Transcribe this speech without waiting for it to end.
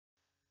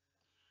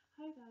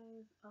Hi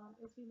guys,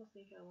 it's me,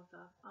 Masnika. What's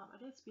up? I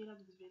did speed up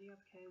this video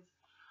because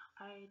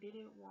I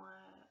didn't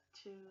want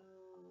to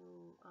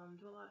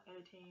do a lot of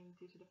editing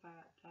due to the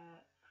fact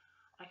that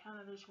I kind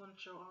of just want to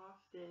show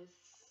off this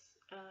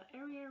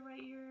area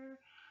right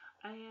here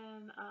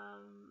and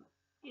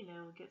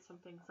get some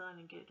things done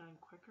and get it done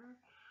quicker.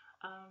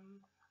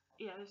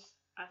 Yeah, just,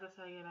 as I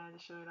said, I had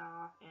to show it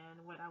off,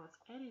 and when I was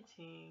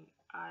editing,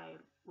 I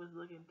was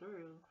looking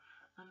through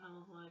and I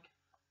was like,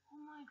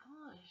 oh my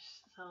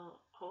gosh.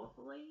 So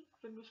hopefully,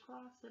 fingers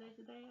crossed today.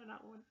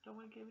 Don't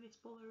want to give any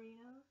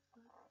spoilerinos,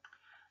 but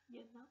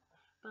you know.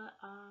 But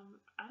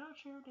I'm not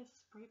sure if this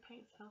spray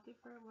paint's healthy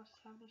for her while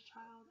she's having this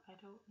child. I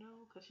don't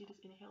know because she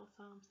just inhaled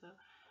some, so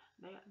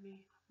they got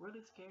me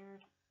really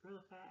scared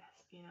really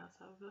fast,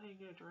 So go ahead and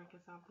get a drink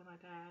or something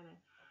like that,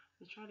 and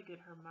just try to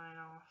get her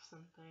mind off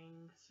some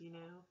things.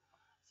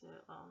 So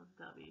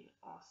that'll be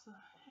awesome.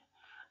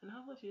 And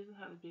hopefully she doesn't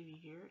have a baby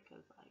here,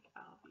 because like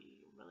I'll be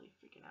really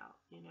freaking out.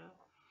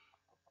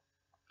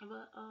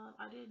 But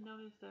I did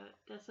notice that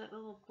there's that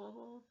little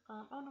bubble.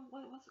 I don't know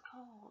what's it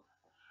called.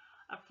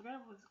 I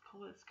forgot what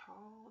it's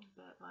called,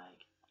 but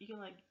like you can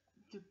like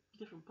do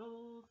different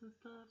bubbles and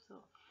stuff. So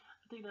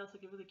I think that was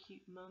like a really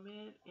cute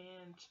moment,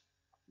 and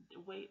the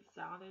way it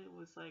sounded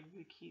was like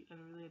really cute and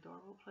really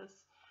adorable.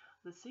 Plus,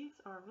 the seats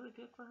are really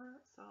good for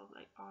her, so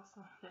like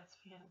awesome. That's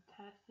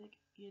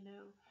fantastic.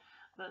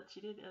 But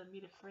she did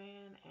meet a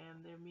friend,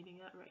 and they're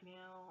meeting up right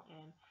now,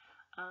 and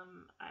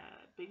I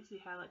basically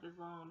had like this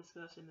long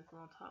discussion, this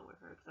long talk with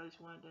her because I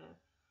just wanted to,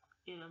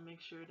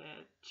 make sure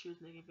that she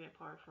was making big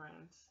part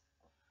friends.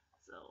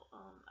 So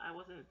I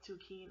wasn't too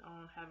keen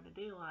on having a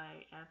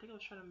daylight, and I think I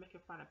was trying to make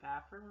her find a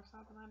bathroom or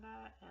something like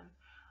that, and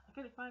I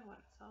couldn't find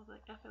one. So I was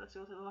like, F it, let's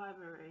go to the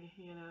library,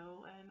 and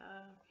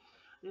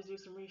just do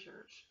some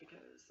research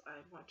because I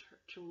want her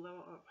to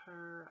level up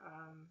her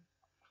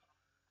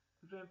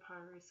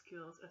vampire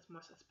skills as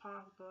much as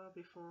possible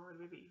before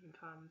the baby even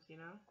comes.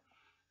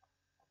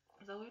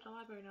 So we're at the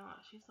library now.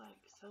 She's like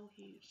so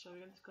huge, so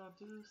we're just gonna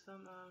do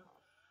some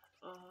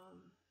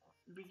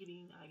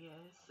reading, I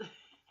guess,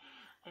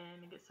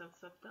 and get some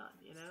stuff done.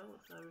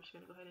 So we're just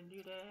gonna go ahead and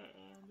do that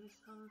and just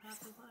have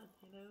some fun.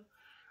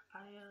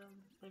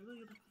 I'm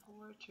really looking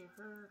forward to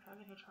her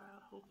having her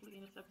child, hopefully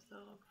in this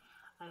episode.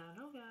 I don't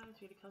know, guys.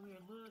 You gotta come here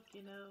and look.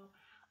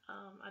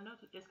 I know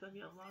that it's gonna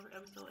be a longer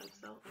episode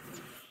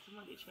because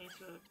someone get changed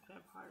to a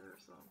vampire or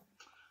something.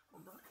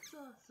 But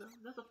so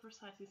that's the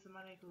first time I see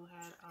somebody who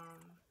had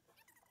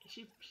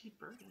she's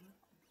burning.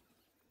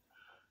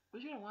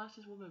 We're gonna watch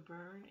this woman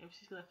burn if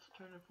she's gonna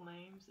turn to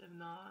flames. If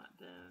not,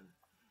 then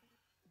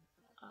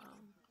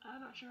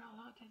I'm not sure how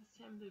long it takes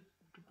him to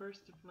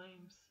burst the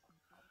flames.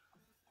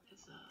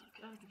 It's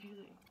kind of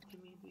confusing to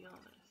me, to be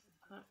honest.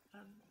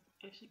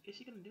 Is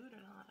she gonna do it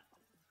or not?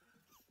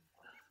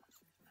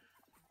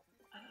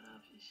 I don't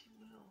know if she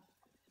will.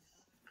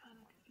 It's kind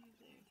of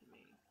confusing to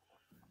me.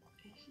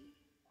 Is she?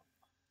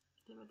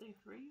 Did my thing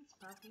freeze?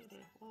 Probably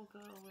it will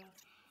go away.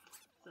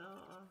 So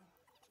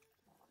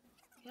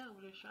yeah,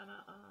 we're just trying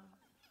to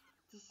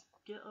just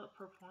get up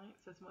her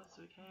points as much as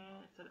we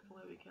can, so that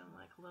way we can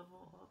like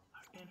level up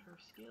in her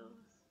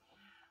skills.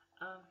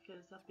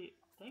 Because that'd be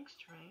thanks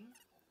train.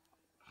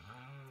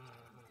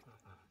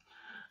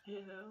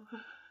 you know.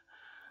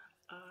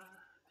 Uh,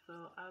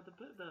 so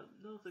the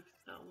those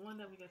one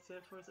that we got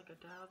set for is like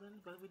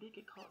 1,000, but we did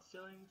get caught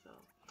stealing, so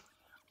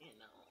you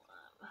know,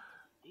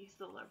 he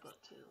stole our book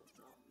too,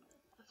 so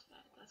that's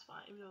fine. That's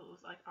fine, even though it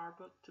was like our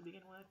book to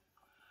begin with.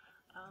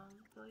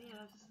 So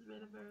yeah, it's just a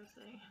bit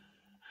embarrassing.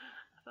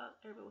 I thought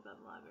everybody was at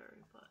the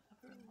library, but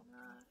apparently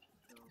not.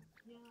 So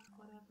yeah,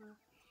 whatever.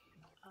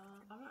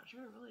 I'm not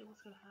sure really what's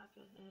gonna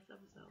happen in this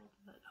episode,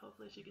 but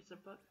hopefully she gets her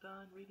book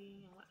done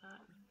reading and whatnot,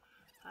 and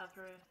have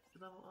her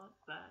level up.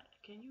 But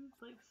can you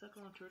like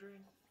suckle on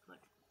tutoring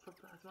like for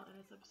plasma in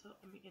this episode?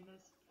 I mean in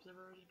this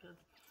version,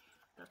 because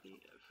that'd be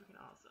freaking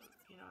awesome.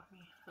 You know what I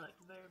mean? Like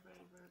very,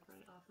 very, very,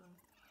 very awesome.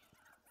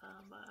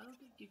 But I don't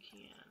think you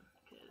can,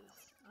 because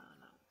I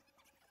don't know.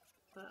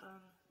 But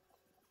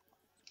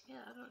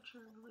yeah, I'm not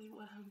sure really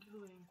what I'm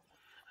doing.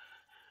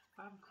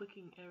 I'm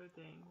clicking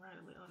everything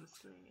randomly on the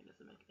screen. It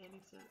doesn't make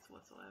any sense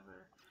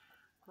whatsoever.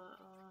 But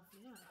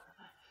yeah,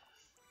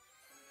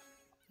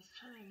 just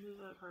trying to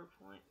move up her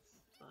points.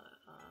 But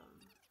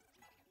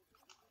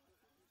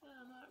yeah,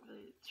 I'm not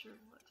really sure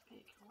what to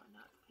pick or what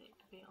not to pick,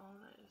 to be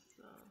honest.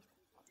 So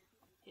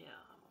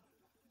yeah,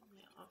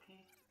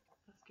 okay,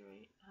 that's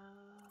great.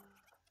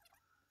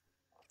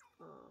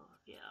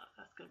 Yeah,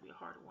 that's gonna be a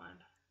hard one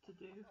to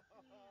do,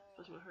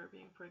 especially with her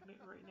being pregnant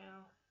right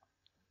now.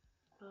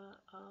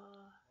 But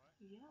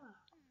yeah,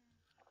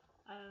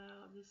 I don't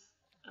know. I'm just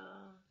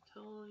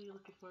totally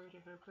looking forward to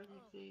her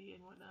pregnancy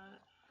and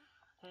whatnot.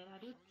 And I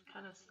did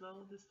kind of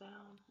slow this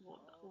down.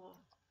 Well,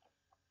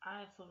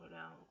 I slowed it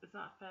down. It's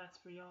not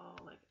fast for y'all.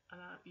 Like I'm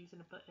not using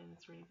the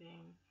buttons or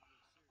anything.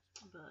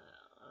 But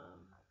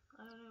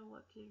I don't know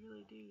what to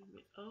really do.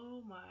 But,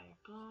 oh my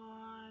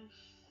gosh!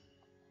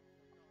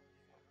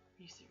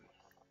 Are you serious?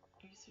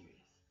 Are you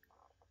serious?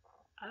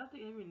 I don't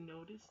think I even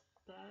noticed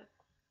that.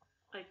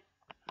 Like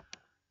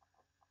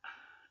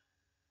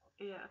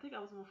Yeah, I think I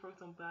was more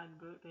focused on buying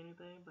the book than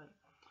anything, but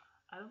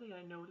I don't think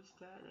I noticed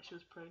that she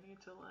was pregnant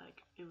until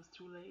like it was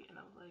too late, and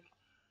I was like,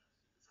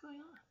 "What's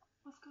going on?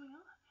 What's going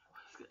on?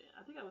 What's going?"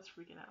 I think I was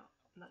freaking out.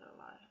 I'm not gonna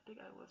lie, I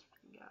think I was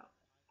freaking out.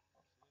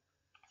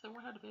 So we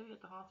had the baby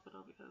at the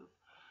hospital because,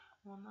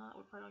 well, not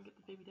we're probably gonna get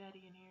the baby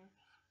daddy in here,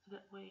 so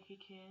that way he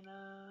can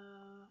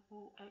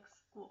well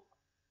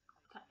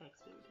not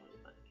ex baby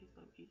daddy, but he's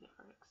gonna be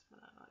her ex, but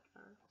not like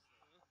her.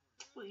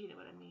 Well, you know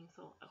what I mean.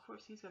 So of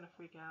course he's gonna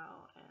freak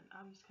out, and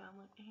I'm just kind of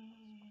like,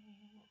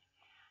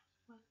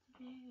 what to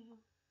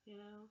do, you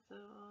know? So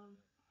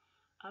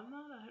I'm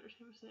not 100%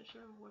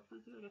 sure what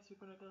to do. I guess we're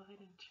gonna go ahead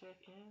and check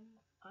in.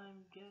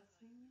 I'm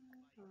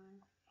guessing,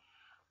 or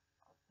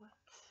what?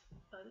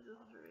 This is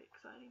a very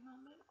exciting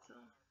moment. So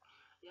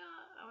yeah,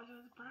 I was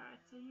really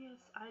surprised. So yes,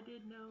 I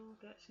did know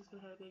that she's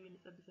gonna have a baby in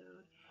this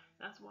episode.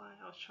 That's why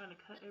I was trying to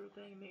cut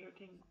everything and make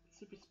everything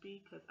super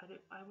speed because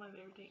I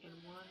wanted everything in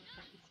one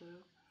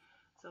episode.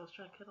 So I was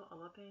trying to cut out a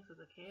lot of things as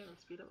I can or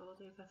speed up all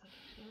the things as I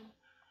can.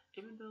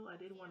 Even though I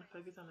did want to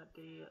focus on the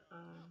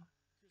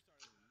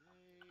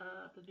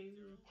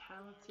new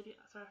town city.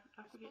 Sorry,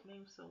 I forget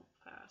names so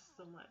fast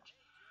so much.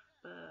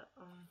 But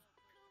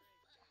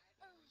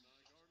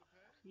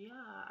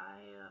yeah,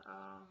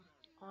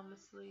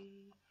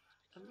 honestly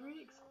I'm very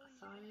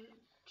excited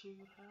to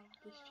have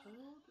this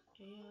child,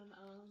 and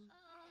I'm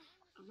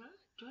not.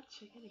 Do I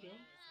check it again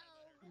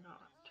or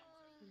not?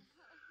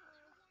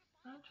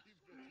 I'm not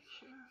very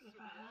sure if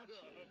I have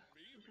to,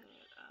 but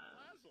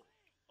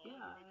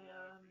yeah,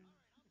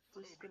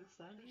 just gonna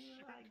stand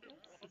here. I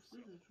guess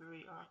this is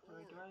very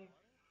awkward. Do I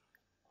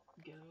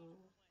go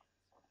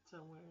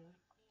somewhere?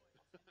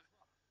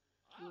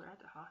 We're at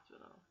the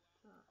hospital,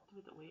 so do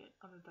we have to wait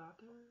on the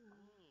doctor or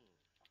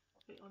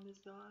wait on this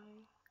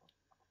guy?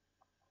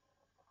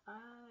 I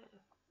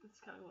It's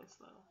kind of going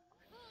slow,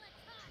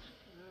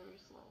 very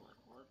slow.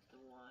 Like what do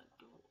I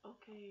do?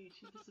 Okay,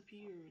 she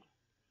disappeared.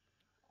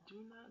 Do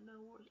not know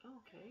what.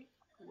 Okay,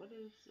 what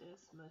is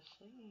this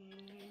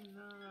machine?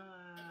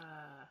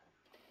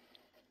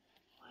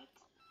 What?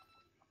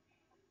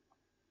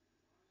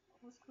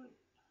 What's going?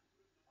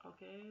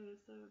 Okay, is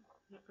the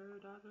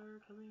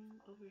daughter coming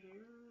over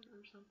here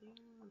or something?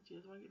 She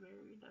doesn't want to get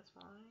married. That's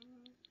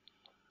fine.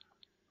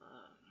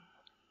 Um,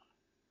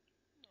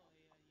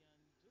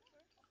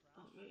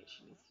 okay,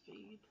 she needs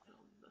feed, so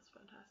that's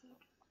fantastic.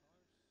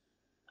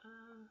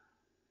 Uh,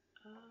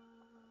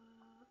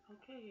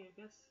 okay, I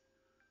guess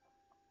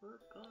we're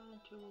going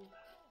to.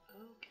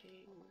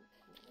 Okay.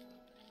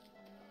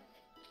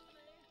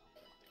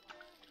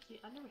 See,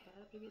 I never had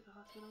a baby at the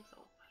hospital, so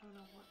I don't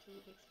know what to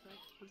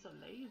expect. It's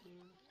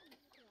amazing.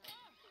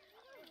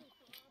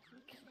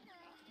 Okay.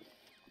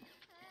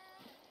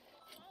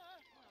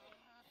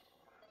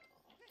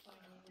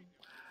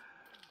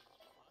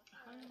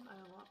 I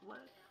want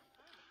what?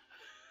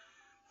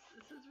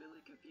 This is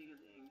really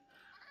confusing.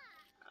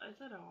 Is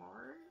that a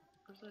heart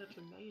or is that a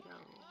tomato?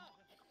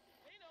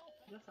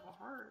 That's a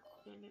heart,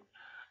 and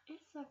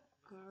it's a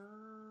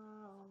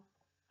girl.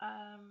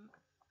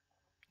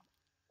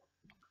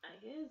 I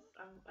guess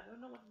I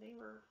don't know what name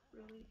her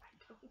really. I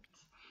don't.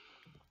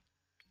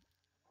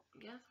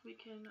 Guess we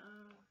can.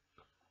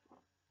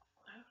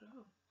 I don't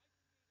know.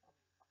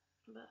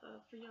 But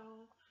for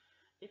y'all,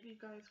 if you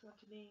guys want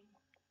to name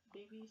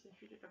babies in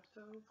future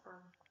episodes,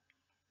 or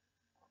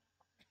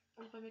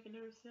if I make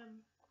another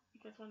sim, you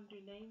guys want to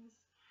do names,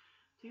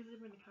 please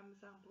leave them in the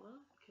comments down below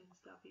because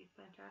that'll be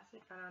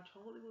fantastic. And I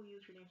totally will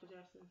use your name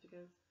suggestions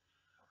because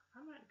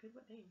I'm not good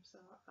with names. So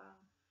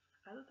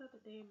I looked up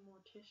the name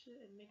Morticia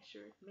and make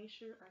sure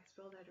I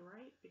spell that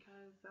right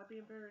because that'll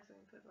be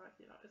embarrassing because like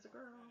it's a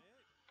girl.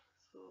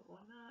 So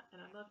why not?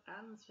 And I love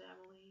Adam's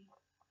family.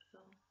 So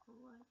I'm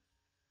like,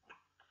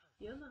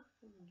 yeah, no,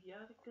 you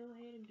gotta go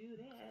ahead and do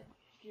that.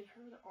 Give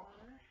her the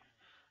honor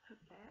of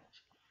that.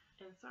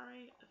 And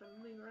sorry if I'm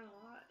moving around a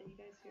lot and you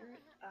guys hear it.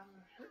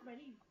 Hurt my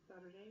knee the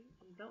other day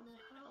and don't know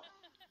how.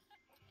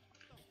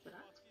 So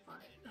that's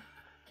fun.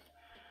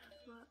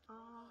 But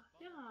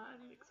yeah,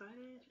 I'm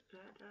excited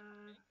that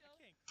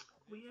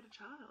we had a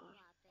child,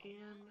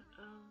 and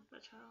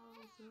that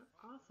child is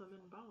awesome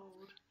and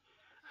bald.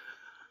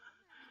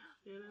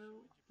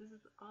 This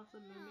is an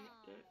awesome moment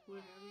that we're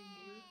having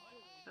here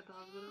at the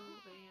hospital,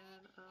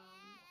 and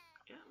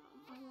yeah,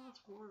 I'm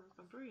lost for words.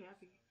 I'm very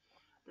happy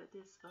that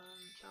this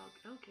child.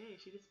 Okay,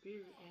 she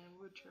disappeared, and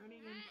we're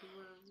turning into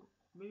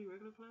maybe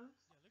regular clothes.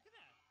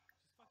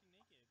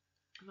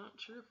 I'm not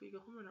sure if we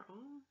go home on our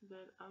own,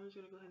 but I'm just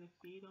gonna go ahead and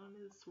feed on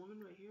this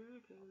woman right here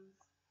because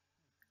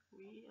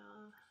we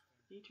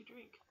need to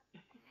drink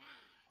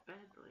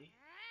badly.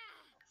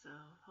 So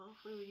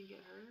hopefully we can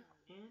get her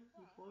in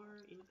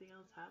before anything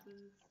else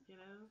happens.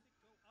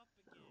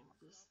 So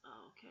just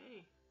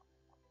okay,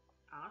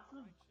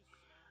 awesome.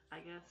 I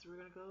guess we're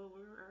gonna go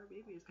where our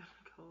baby is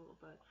gonna go,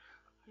 but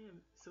I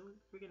am so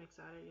freaking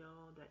excited,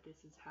 y'all, that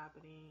this is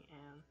happening.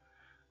 And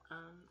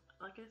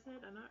like I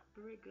said, I'm not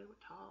very good with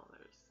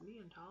toddlers. Me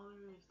and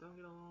toddlers don't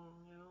get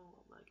along,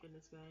 like in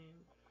this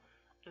game.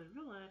 In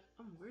real life,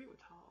 I'm great with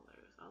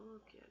toddlers. I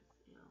love kids.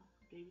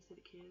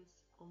 babysitted kids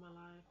all my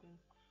life and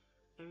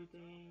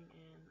everything,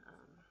 and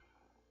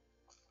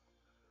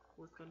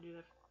was gonna do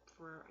that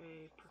for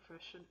a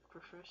profession,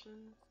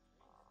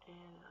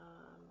 and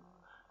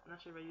I'm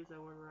not sure if I use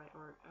that word right,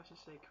 or I should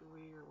say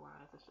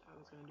career-wise. I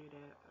was gonna do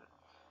that, but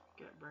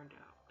got burned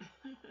out.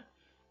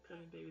 Cause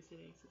I've been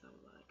babysitting since I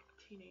was like a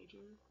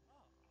teenager,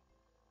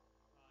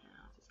 and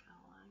I was just kind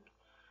of like,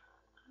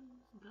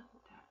 I'm done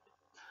with that.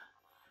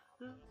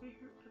 So we're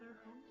here at our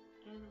home,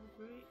 and I'm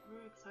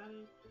very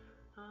excited.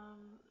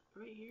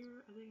 Right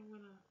here, I think I'm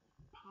gonna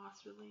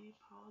possibly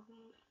pause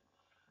it.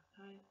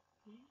 I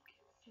think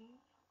so.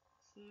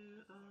 So,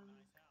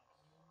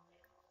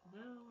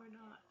 no, we're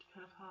not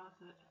gonna pause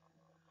it.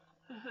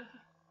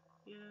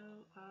 you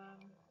know,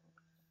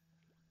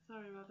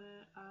 sorry about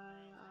that.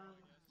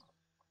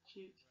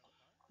 Shoot.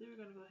 They were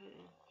gonna go ahead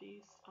and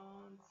feast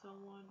on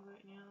someone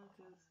right now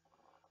because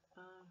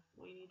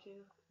we need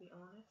to be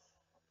honest.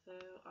 So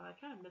I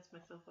kind of messed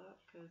myself up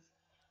because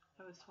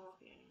I was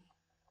talking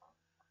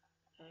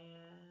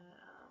and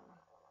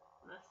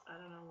I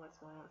don't know what's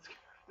going on with the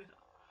screen.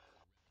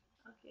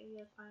 Okay,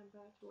 yes, I'm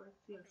back to where I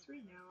can see on the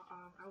screen now.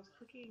 I was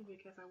clicking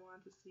because I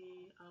wanted to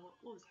see what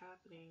was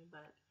happening,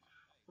 but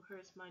of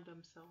course my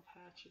dumb self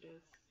had to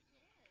just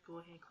go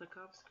ahead and click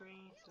off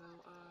screen. So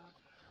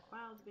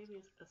while the baby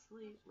is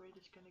asleep, we're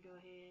just gonna go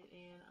ahead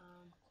and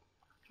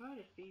try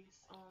to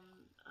feast on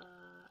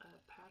a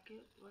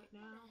packet right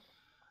now.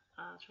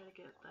 Try to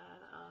get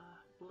that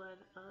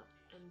blood up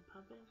and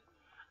pumping.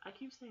 I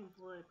keep saying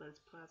blood, but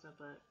it's plasma.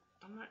 But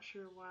I'm not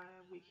sure why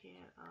we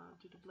can't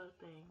do the blood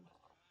thing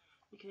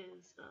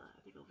because I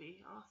think it'll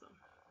be awesome.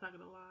 Not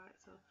gonna lie.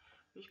 So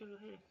we're just gonna go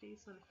ahead and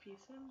feast on the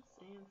feastings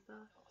and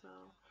stuff. So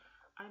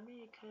I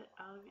may cut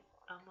out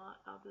a lot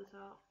of this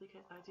out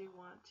because I do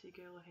want to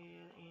go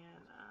ahead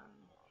and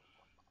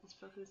just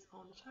focus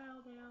on the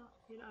child now.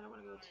 You know, I don't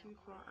want to go too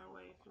far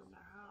away from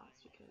the house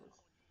because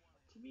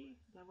to me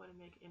that wouldn't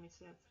make any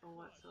sense or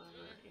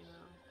whatsoever. You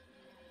know,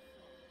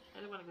 I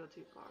didn't want to go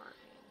too far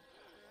and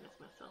mess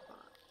myself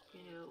up.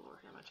 You know, or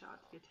have my child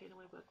to get taken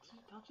away. But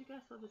don't you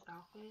guys love this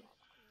outfit?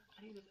 I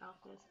think this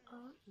outfit is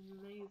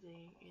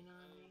amazing. You know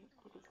what I mean? I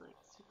think it's like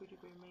super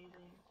duper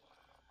amazing.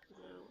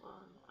 So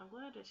I'm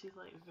glad that she's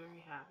like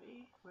very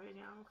happy right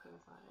now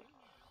because like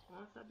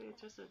once that baby's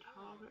just a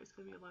toddler, it's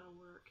gonna be a lot of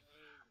work.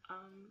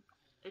 Um,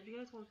 if you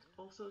guys want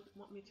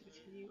me to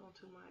continue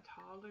onto my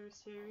toddler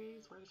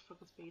series, where I just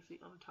focus basically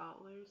on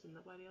toddlers and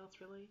nobody else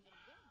really,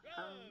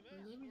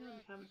 let me know in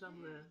the comments down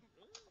below.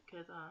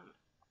 Cause I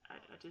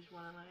just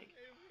wanna like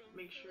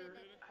make sure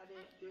I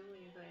didn't do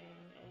anything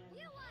and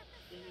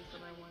maybe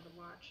somebody wanted to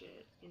watch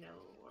it, you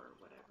know, or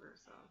whatever.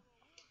 So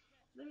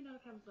let me know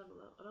in the comments down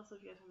below. And also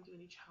if you guys want me to do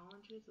any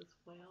challenges as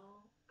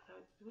well,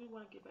 cause we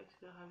want to get back to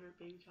the 100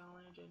 baby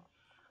challenge and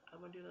I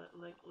want to do the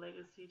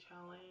legacy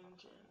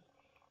challenge and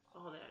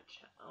all that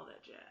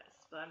jazz.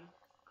 But I'm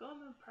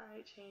gonna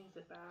probably change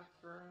the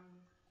bathroom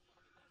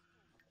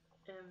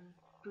and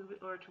move it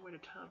over to where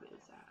the tub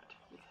is at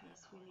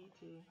because we need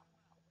to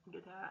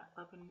get that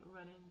up and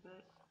running.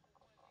 But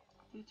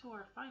due to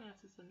our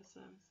finances in The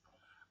Sims,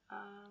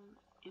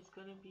 it's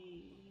gonna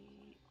be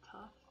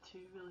tough to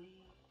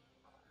really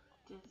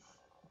just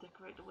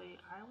decorate the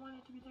way I want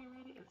it to be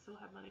decorated and still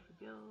have money for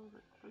bills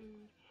and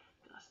food.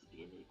 Got to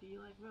be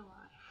like real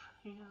life,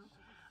 you know.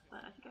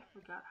 But I think I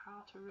forgot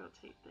how to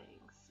rotate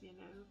things, you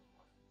know.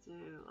 So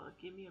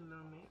give me a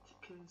moment,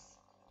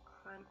 cause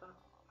I'm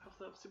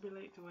so super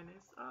late doing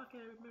this. Okay,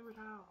 I remembered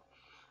how.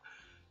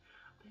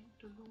 Thank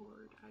the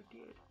Lord, I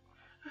did.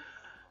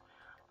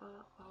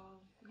 But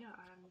yeah,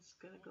 I'm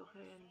just gonna go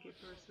ahead and give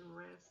her some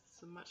rest,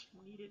 some much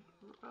needed.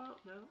 Oh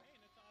no,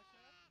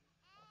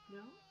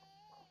 no.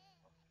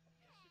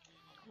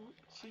 Oh,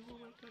 she will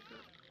wake back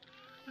up.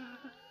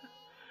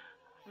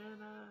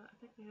 and I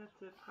think we have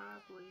to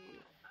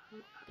probably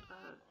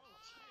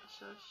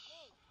shush.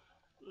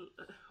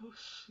 Oh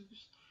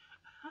shush.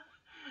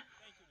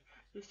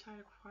 Just try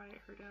to quiet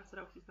her down so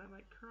that she's not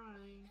like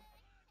crying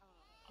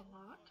a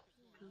lot.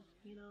 Because,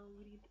 you know,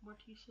 we need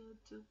Morticia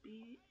to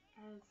be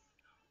as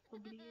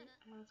obedient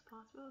as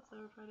possible. So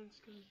we're probably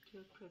just going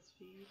to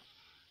breastfeed.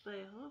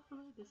 But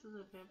hopefully this is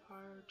a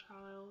vampire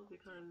child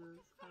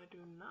because I do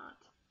not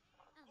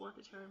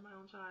want to turn my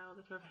own child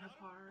into a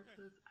vampire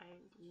because I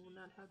will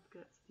not have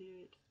the guts to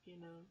do it, you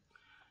know.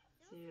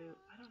 So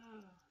I don't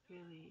know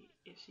really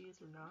if she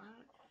is or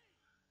not.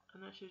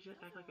 I'm not sure she'll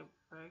act like a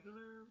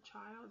regular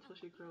child until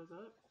she grows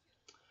up.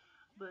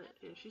 But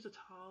if she's a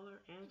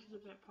taller and she's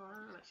a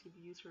vampire, like she can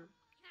use her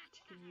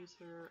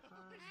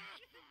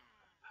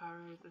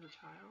powers as a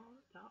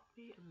child. That would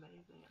be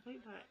amazing. I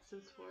think that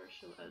Sims 4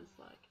 show us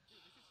like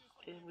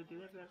if we do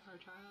have a vampire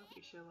child,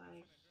 it should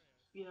like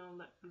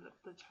let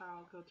the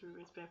child go through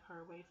its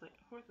vampire ways. Like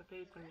of course the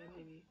baby's gonna be a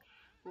baby,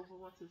 but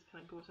once it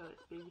kind of goes out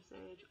its baby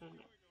stage and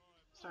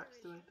starts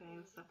doing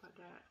things stuff like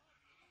that,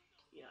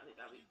 yeah, I think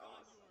that'd be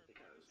awesome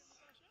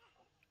because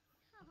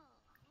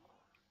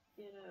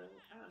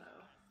I don't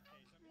know.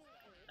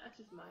 That's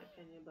just my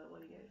opinion, but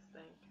what do you guys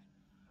think?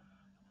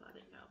 So I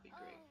think that would be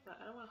great. But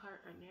I don't want to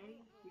hire a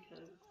nanny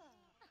because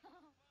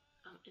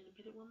I'm independent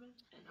educated woman,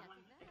 and I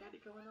got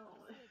it going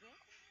on.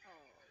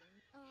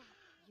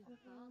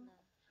 Um,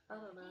 I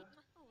don't know.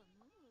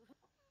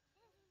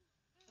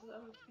 So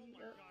I'm gonna speed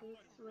up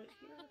this right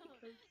here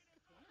because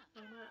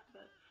why not?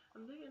 But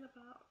I'm thinking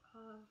about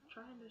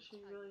trying to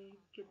actually really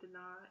get the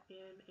nod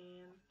in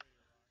and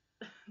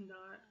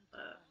not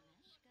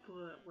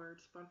bullet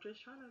words, but I'm just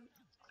trying to.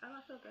 I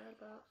don't feel bad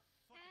about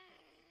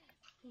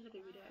being a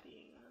baby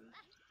daddy and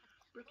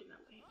breaking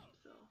that lady.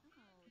 So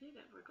I think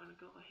that we're gonna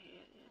go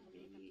ahead and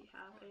maybe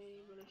have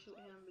a relationship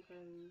with him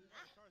because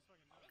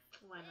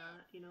why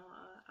not? You know,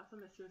 I've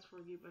done this since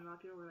for you, but a lot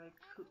of people were like,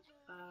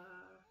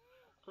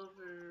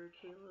 over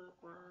Caleb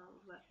or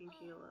liking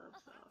Caleb,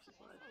 so I was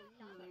just like,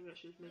 maybe I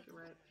should just make it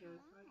right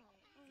because like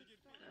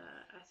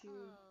I see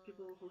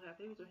people who have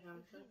babies with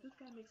him. It's like this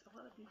guy makes a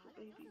lot of beautiful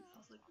babies. So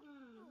I was like,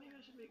 maybe I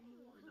should make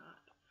more or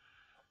not.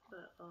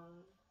 But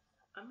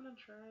I'm gonna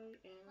try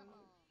and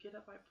get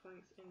up my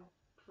points in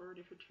for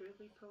the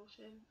fertility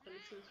potion in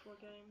the Sims 4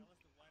 game,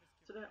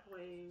 so that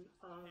way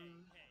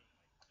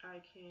I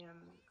can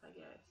I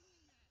guess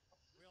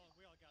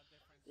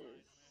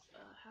is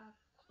have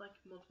like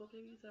multiple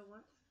babies at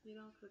once. You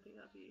know, because I think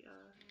that'd be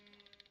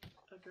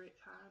a great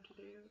time to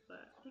do.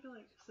 But I think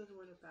like since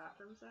where the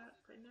bathroom's at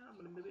right now, I'm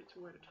gonna move it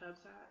to where the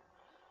tub's at.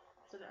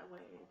 So that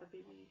way, the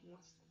baby,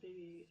 once the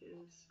baby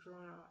is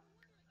grown up,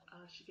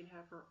 she can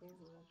have her own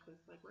room. Because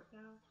like right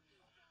now,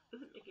 it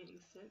doesn't make any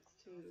sense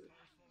to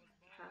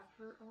have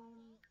her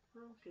own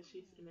room because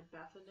she's in a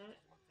bassinet.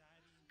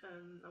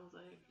 And I was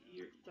like,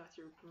 that's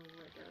your room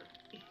right there.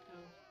 You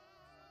know,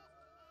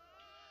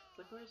 it's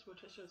like, where's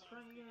Morticia's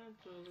crying again?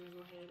 So we're gonna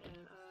go ahead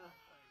and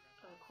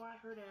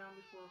quiet her down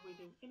before we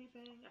do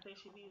anything. I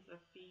think she needs a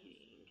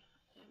feeding,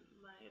 in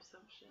my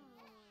assumption.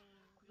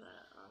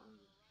 But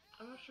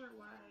I'm not sure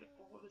why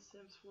all the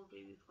Sims 4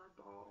 babies are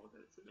bald.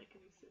 That doesn't make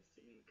any sense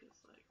to me. Cause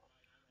like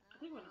I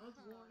think when I was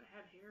born, I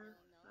had hair.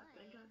 I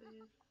think I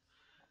did.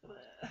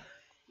 But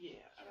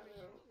yeah, I don't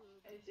know.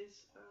 It's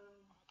just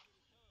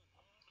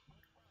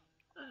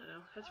I don't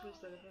know. I just wish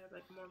that it had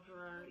like more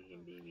variety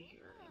in baby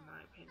hair, in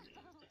my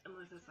opinion.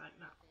 Unless it's like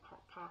not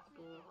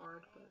possible or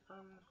hard, but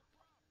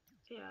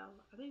yeah,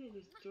 I think they're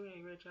just doing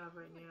a great job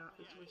right now.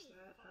 I just wish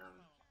that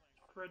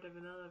for the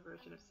vanilla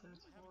version of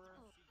Sims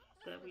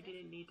 4, that we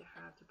didn't need to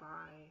have to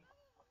buy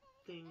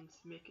things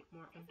to make it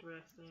more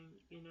interesting,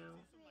 you know.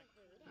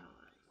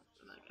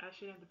 Like I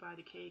shouldn't have to buy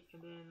the cake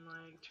and then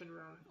like turn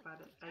around and buy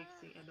the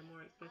icing at the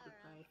more expensive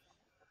price.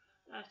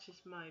 That's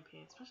just my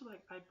opinion. Especially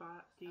like I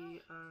bought the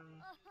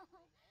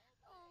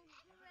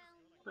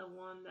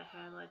one that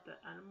had like the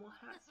animal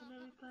hats and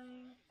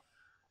everything.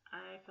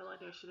 I felt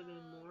like there should have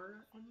been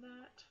more in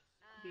that,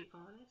 to be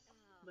honest.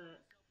 But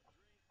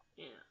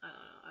yeah,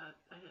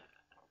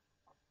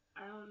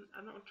 I don't know.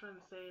 I'm not trying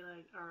to say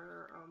like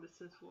our the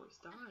Sims 4 is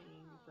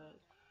dying,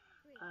 but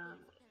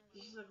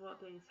there's just like a lot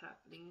of things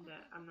happening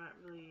that I'm not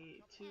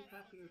really too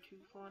happy or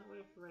too fond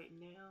with right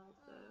now.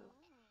 So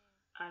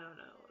I don't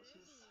know. It's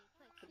just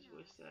I just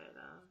wish that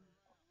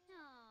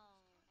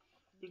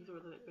things were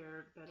a little bit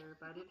better.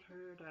 But I did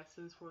hear that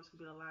Sims 4 is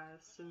gonna be the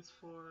last Sims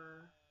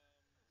 4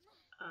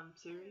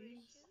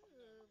 series.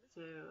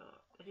 So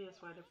I think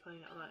that's why they're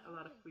putting out like a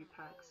lot of free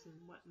packs and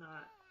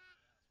whatnot.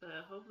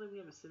 But hopefully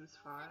we have a Sims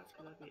 5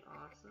 because that'd be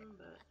awesome.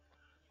 But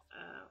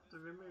the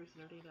rumors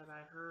and everything that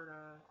I heard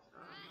of,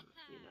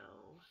 you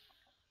know,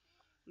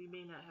 we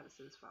may not have a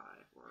Sims 5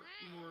 or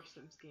more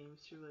Sims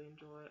games to really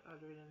enjoy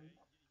other than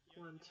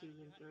 1, 2,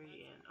 and 3,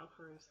 and of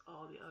course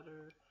all the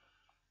other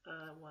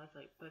ones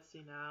like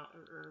Busting Out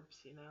or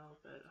Herbs, you know.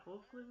 But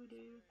hopefully we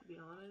do, to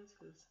be honest,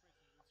 because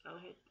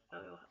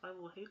I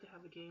will hate to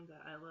have a game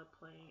that I love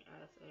playing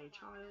as a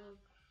child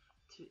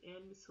to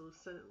end so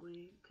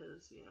suddenly,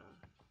 because you know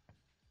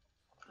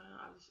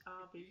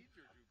I'll be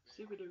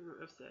super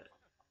duper upset.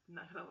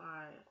 Not gonna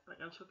lie,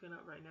 like I'm choking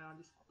up right now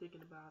just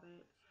thinking about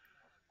it.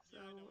 So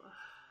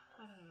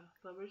I don't know.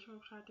 But we're trying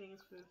to try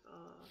things with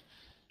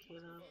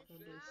Caleb and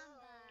just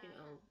you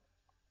know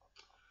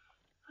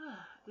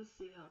just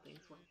see how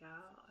things work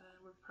out.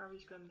 And we're probably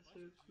just going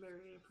to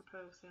marry and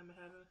propose him and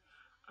have an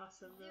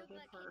awesome little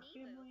him for our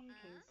family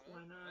because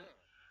why not?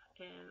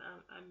 And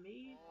I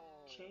may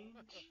change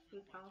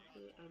his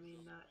outfit. I may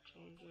not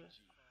change it.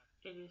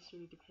 It just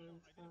really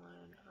depends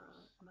on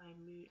my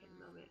mood and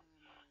moment.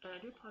 And I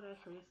do apologize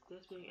for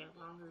this being a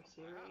longer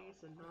series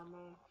than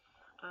normal.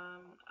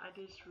 I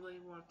just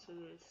really want to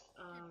just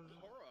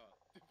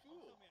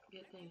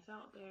get things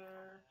out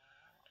there,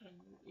 and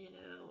you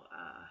know,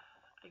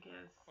 I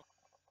guess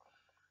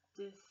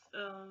this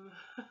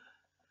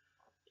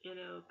you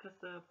know, because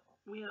the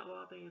we have a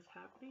lot of things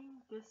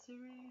happening this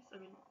series. I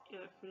mean,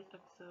 yeah, for this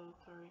episode,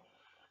 sorry.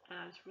 And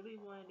I just really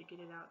wanted to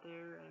get it out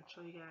there and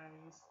show you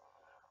guys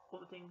all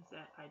the things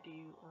that I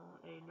do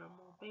on a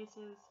normal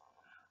basis.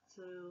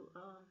 So,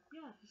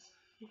 yeah,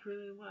 just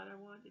really what I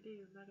wanted to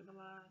do, I'm not gonna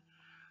lie.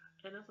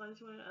 And also, I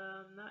just want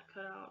to not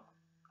cut out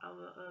all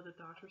the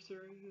Doctor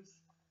series just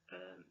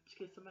in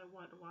case somebody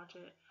wanted to watch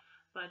it.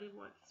 But I did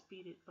want to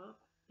speed it up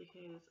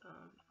because,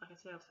 like I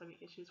said, I was having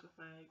issues with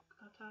my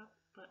laptop.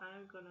 But I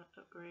am gonna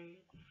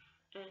upgrade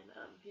and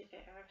get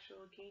an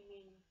actual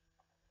gaming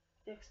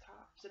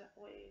desktop so that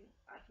way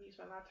I can use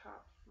my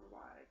laptop for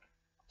like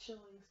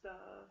chilling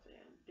stuff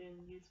and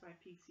then use my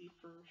PC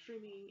for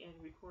streaming and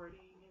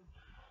recording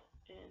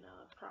and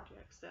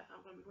projects that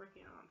I'm going to be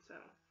working on. So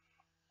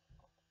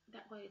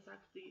that way it's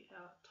actually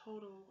a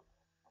total,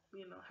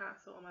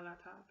 hassle on my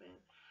laptop. And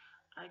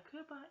I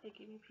could buy a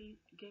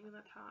gaming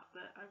laptop,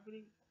 but I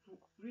really,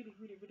 really,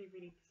 really, really,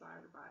 really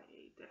desire to buy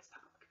a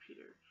desktop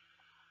computer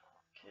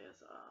because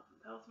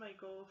that was my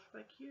goal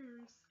for like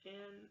years.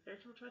 And every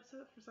time I try to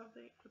set up for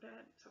something for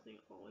that, something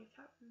always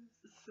happens.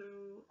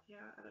 So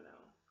yeah, I don't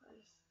know. I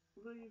just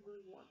really,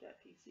 really want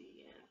that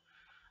PC, and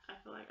I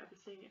feel like I've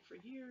been saying it for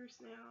years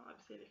now. I've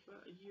said it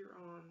for a year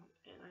on,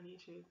 and I need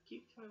to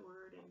keep to my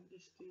word and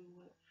just do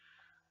what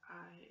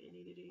I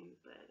need to do.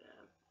 But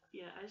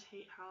yeah, I just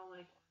hate how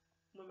like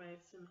when my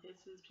sim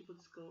hisses, people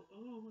just go,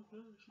 "Oh my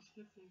gosh, she's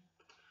hissing."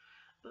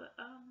 But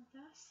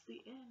that's the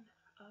end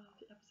of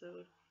the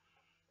episode.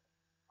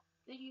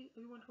 Thank you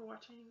everyone for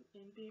watching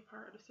and being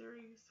part of the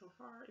series so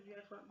far. If you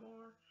guys want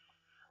more,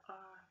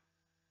 uh,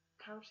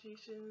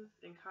 conversations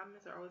and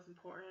comments are always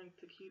important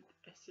to keep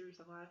a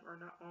series alive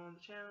or not on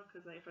the channel.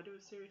 Because like, if I do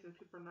a series and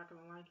people are not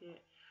gonna like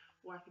it,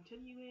 why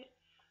continue it?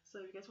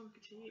 So if you guys want to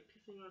continue it,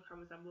 please leave me in the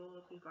comments down below.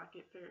 Please like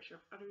it, favorite,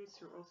 share with others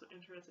who are also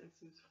interested in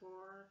Sims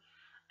 4.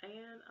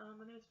 And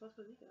my name is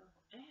party.subbies.multiplesofnico,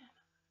 and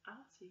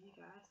I'll see you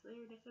guys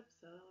later next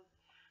episode.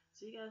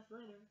 See you guys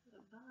later.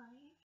 Bye.